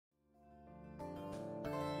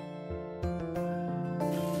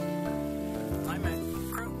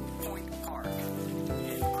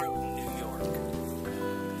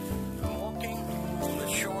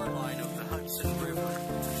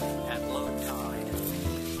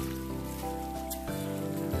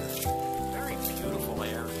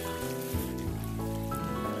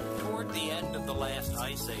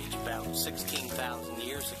Ice Age about 16,000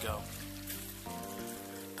 years ago.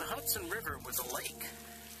 The Hudson River was a lake,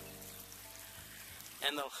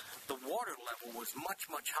 and the water level was much,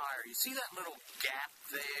 much higher. You see that little gap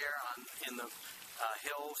there in the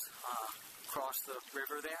hills across the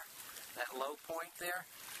river there? That low point there?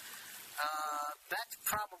 That's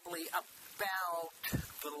probably about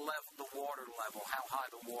the water level, how high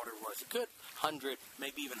the water was. A good 100,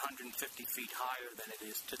 maybe even 150 feet higher than it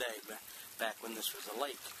is today, back when this was a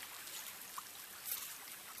lake.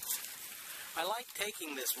 I like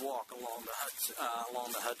taking this walk along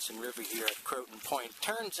the Hudson River here at Croton Point.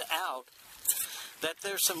 Turns out that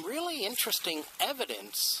there's some really interesting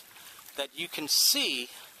evidence that you can see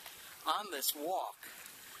on this walk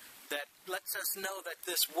that lets us know that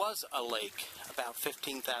this was a lake about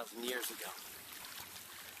 15,000 years ago.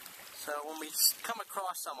 So when we come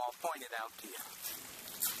across some, I'll point it out to you.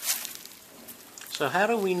 So how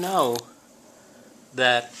do we know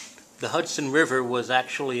that the Hudson River was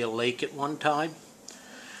actually a lake at one time?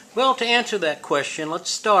 Well, to answer that question, let's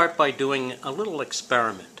start by doing a little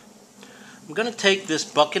experiment. I'm going to take this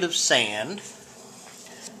bucket of sand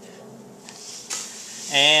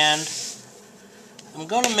and I'm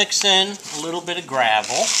going to mix in a little bit of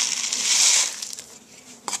gravel.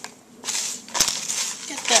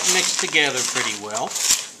 Get that mixed together pretty well.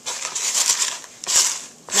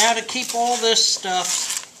 Now, to keep all this stuff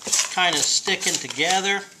kind of sticking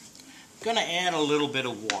together, I'm going to add a little bit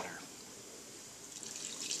of water.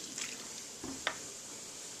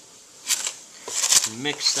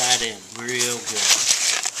 Mix that in real good.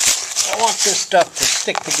 I want this stuff to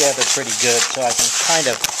stick together pretty good so I can kind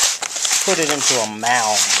of put it into a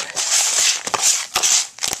mound.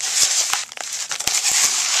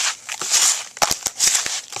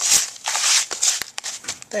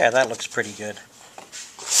 There, that looks pretty good.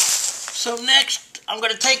 So next, I'm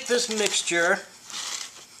going to take this mixture of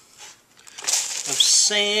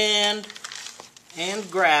sand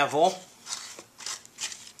and gravel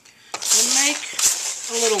and make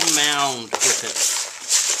a little mound with it.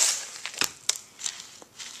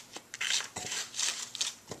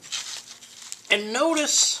 And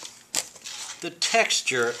notice the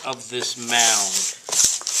texture of this mound.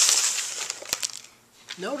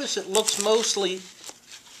 Notice it looks mostly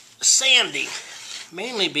sandy,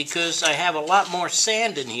 mainly because I have a lot more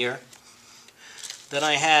sand in here than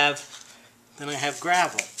I have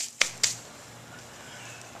gravel.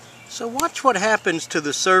 So watch what happens to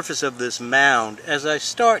the surface of this mound as I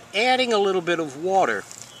start adding a little bit of water,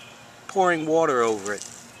 pouring water over it.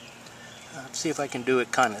 Let's see if I can do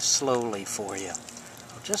it kind of slowly for you.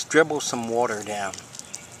 I'll just dribble some water down.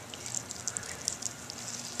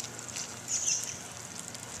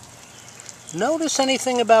 Notice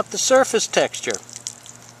anything about the surface texture?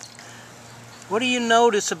 What do you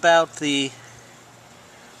notice about the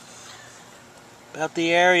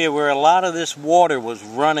area where a lot of this water was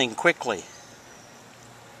running quickly?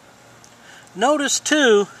 Notice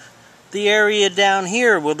too the area down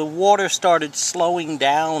here where the water started slowing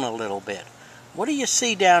down a little bit. What do you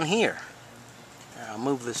see down here? I'll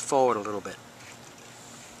move this forward a little bit.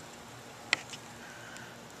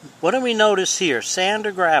 What do we notice here? Sand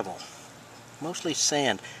or gravel? Mostly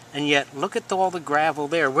sand. And yet, look at all the gravel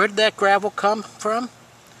there. Where did that gravel come from?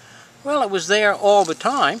 Well, it was there all the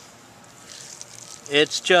time.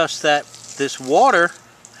 It's just that this water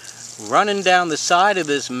running down the side of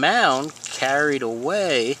this mound carried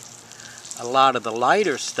away a lot of the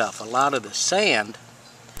lighter stuff, a lot of the sand,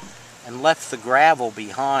 and left the gravel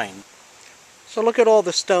behind. So look at all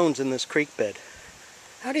the stones in this creek bed.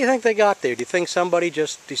 How do you think they got there? Do you think somebody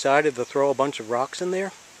just decided to throw a bunch of rocks in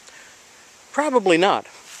there? Probably not.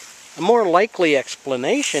 A more likely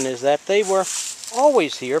explanation is that they were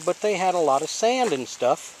always here, but they had a lot of sand and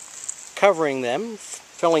stuff covering them,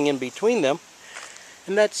 filling in between them,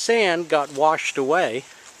 and that sand got washed away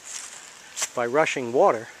by rushing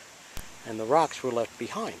water, and the rocks were left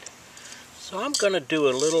behind. So I'm going to do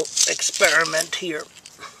a little experiment here.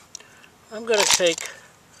 I'm going to take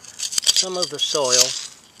some of the soil,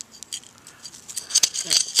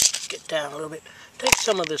 get down a little bit, take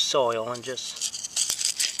some of this soil and just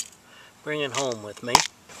bring it home with me.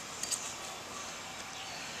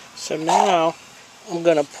 So now I'm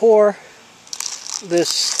going to pour this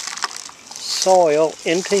soil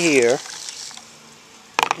into here,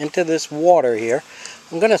 into this water here.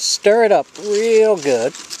 I'm going to stir it up real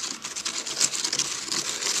good.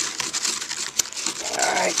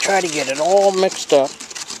 Alright, try to get it all mixed up.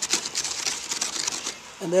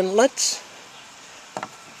 And then let's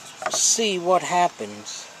see what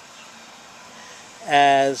happens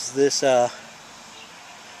as this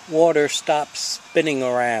water stops spinning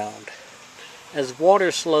around. As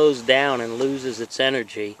water slows down and loses its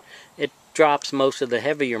energy, it drops most of the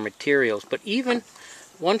heavier materials, but even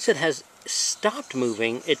once it has stopped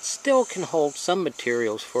moving, it still can hold some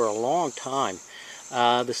materials for a long time.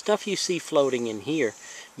 The stuff you see floating in here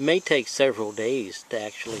may take several days to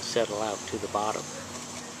actually settle out to the bottom.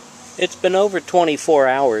 It's been over 24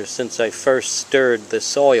 hours since I first stirred the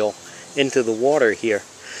soil into the water here.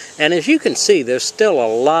 And as you can see, there's still a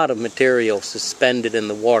lot of material suspended in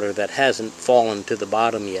the water that hasn't fallen to the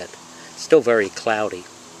bottom yet. Still very cloudy.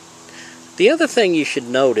 The other thing you should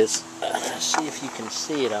notice, see if you can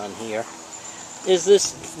see it on here, is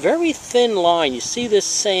this very thin line. You see this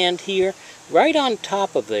sand here? Right on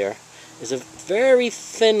top of there is a very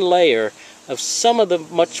thin layer of some of the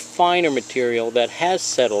much finer material that has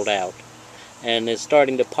settled out and is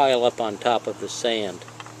starting to pile up on top of the sand.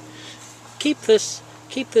 Keep this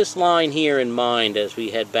line here in mind as we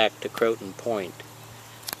head back to Croton Point.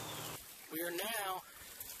 We are now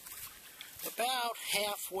about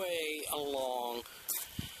halfway along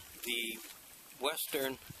the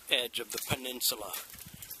western edge of the peninsula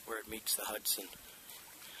where it meets the Hudson.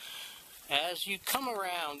 As you come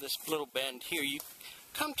around this little bend here, you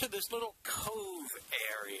come to this little cove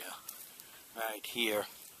area right here.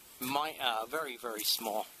 Very, very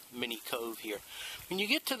small mini cove here. When you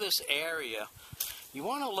get to this area, you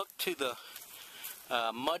want to look to the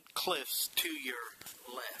mud cliffs to your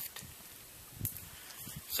left.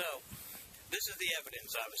 So, this is the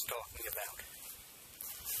evidence I was talking about.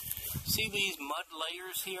 See these mud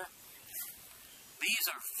layers here? These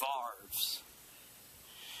are varves.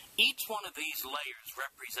 Each one of these layers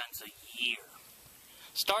represents a year.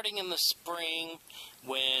 Starting in the spring,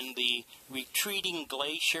 when the retreating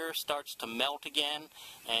glacier starts to melt again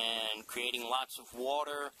and creating lots of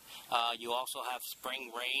water, you also have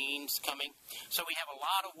spring rains coming. So we have a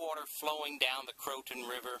lot of water flowing down the Croton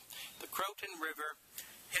River. The Croton River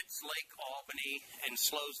hits Lake Albany and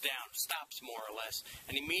slows down, stops more or less,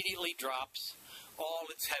 and immediately drops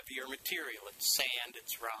all its heavier material. It's sand,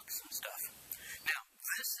 it's rocks and stuff. Now,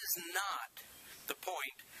 this is not the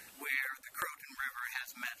point where the Croton River has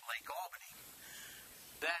met Lake Albany.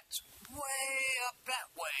 That's way up that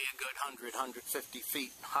way, a good 100, 150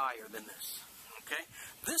 feet higher than this. Okay?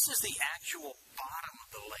 This is the actual bottom of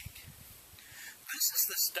the lake. This is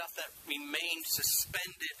the stuff that remained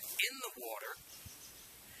suspended in the water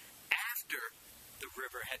after the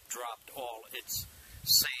river had dropped all its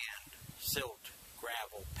sand, silt,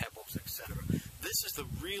 gravel, pebbles, etc. This is the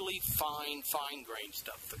really fine-grained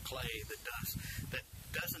stuff, the clay, the dust, that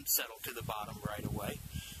doesn't settle to the bottom right away,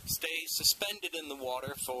 stays suspended in the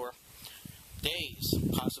water for days,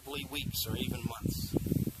 possibly weeks, or even months.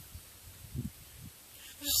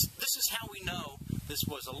 This is how we know this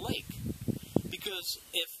was a lake, because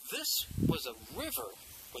if this was a river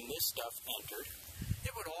when this stuff entered,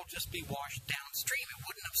 it would all just be washed downstream. It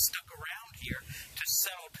wouldn't have stuck around here to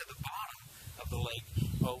settle to the bottom of the lake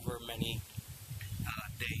over many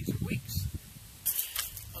days or weeks.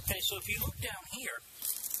 Okay, so if you look down here,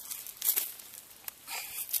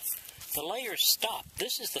 the layers stop.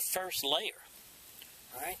 This is the first layer.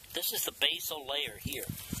 Alright? This is the basal layer here.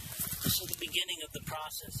 This is the beginning of the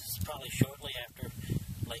process. This is probably shortly after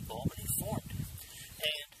Lake Albany formed.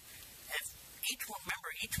 And remember,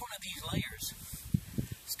 each one of these layers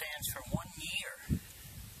stands for 1 year.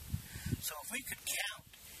 So if we could count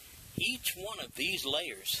each one of these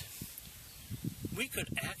layers, we could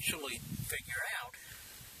actually figure out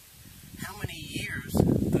how many years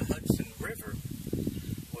the Hudson River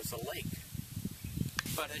was a lake.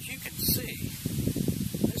 But as you can see,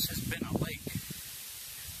 this has been a lake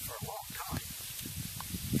for a long time.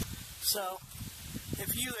 So,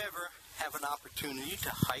 if you ever have an opportunity to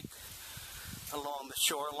hike along the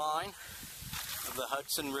shoreline of the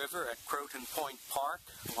Hudson River at Croton Point Park,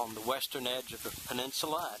 along the western edge of the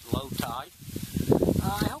peninsula at low tide,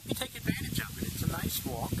 I hope you take advantage of it. It's a nice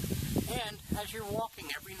walk, and as you're walking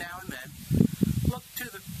every now and then, look to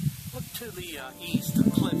the east, the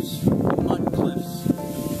cliffs, mud cliffs,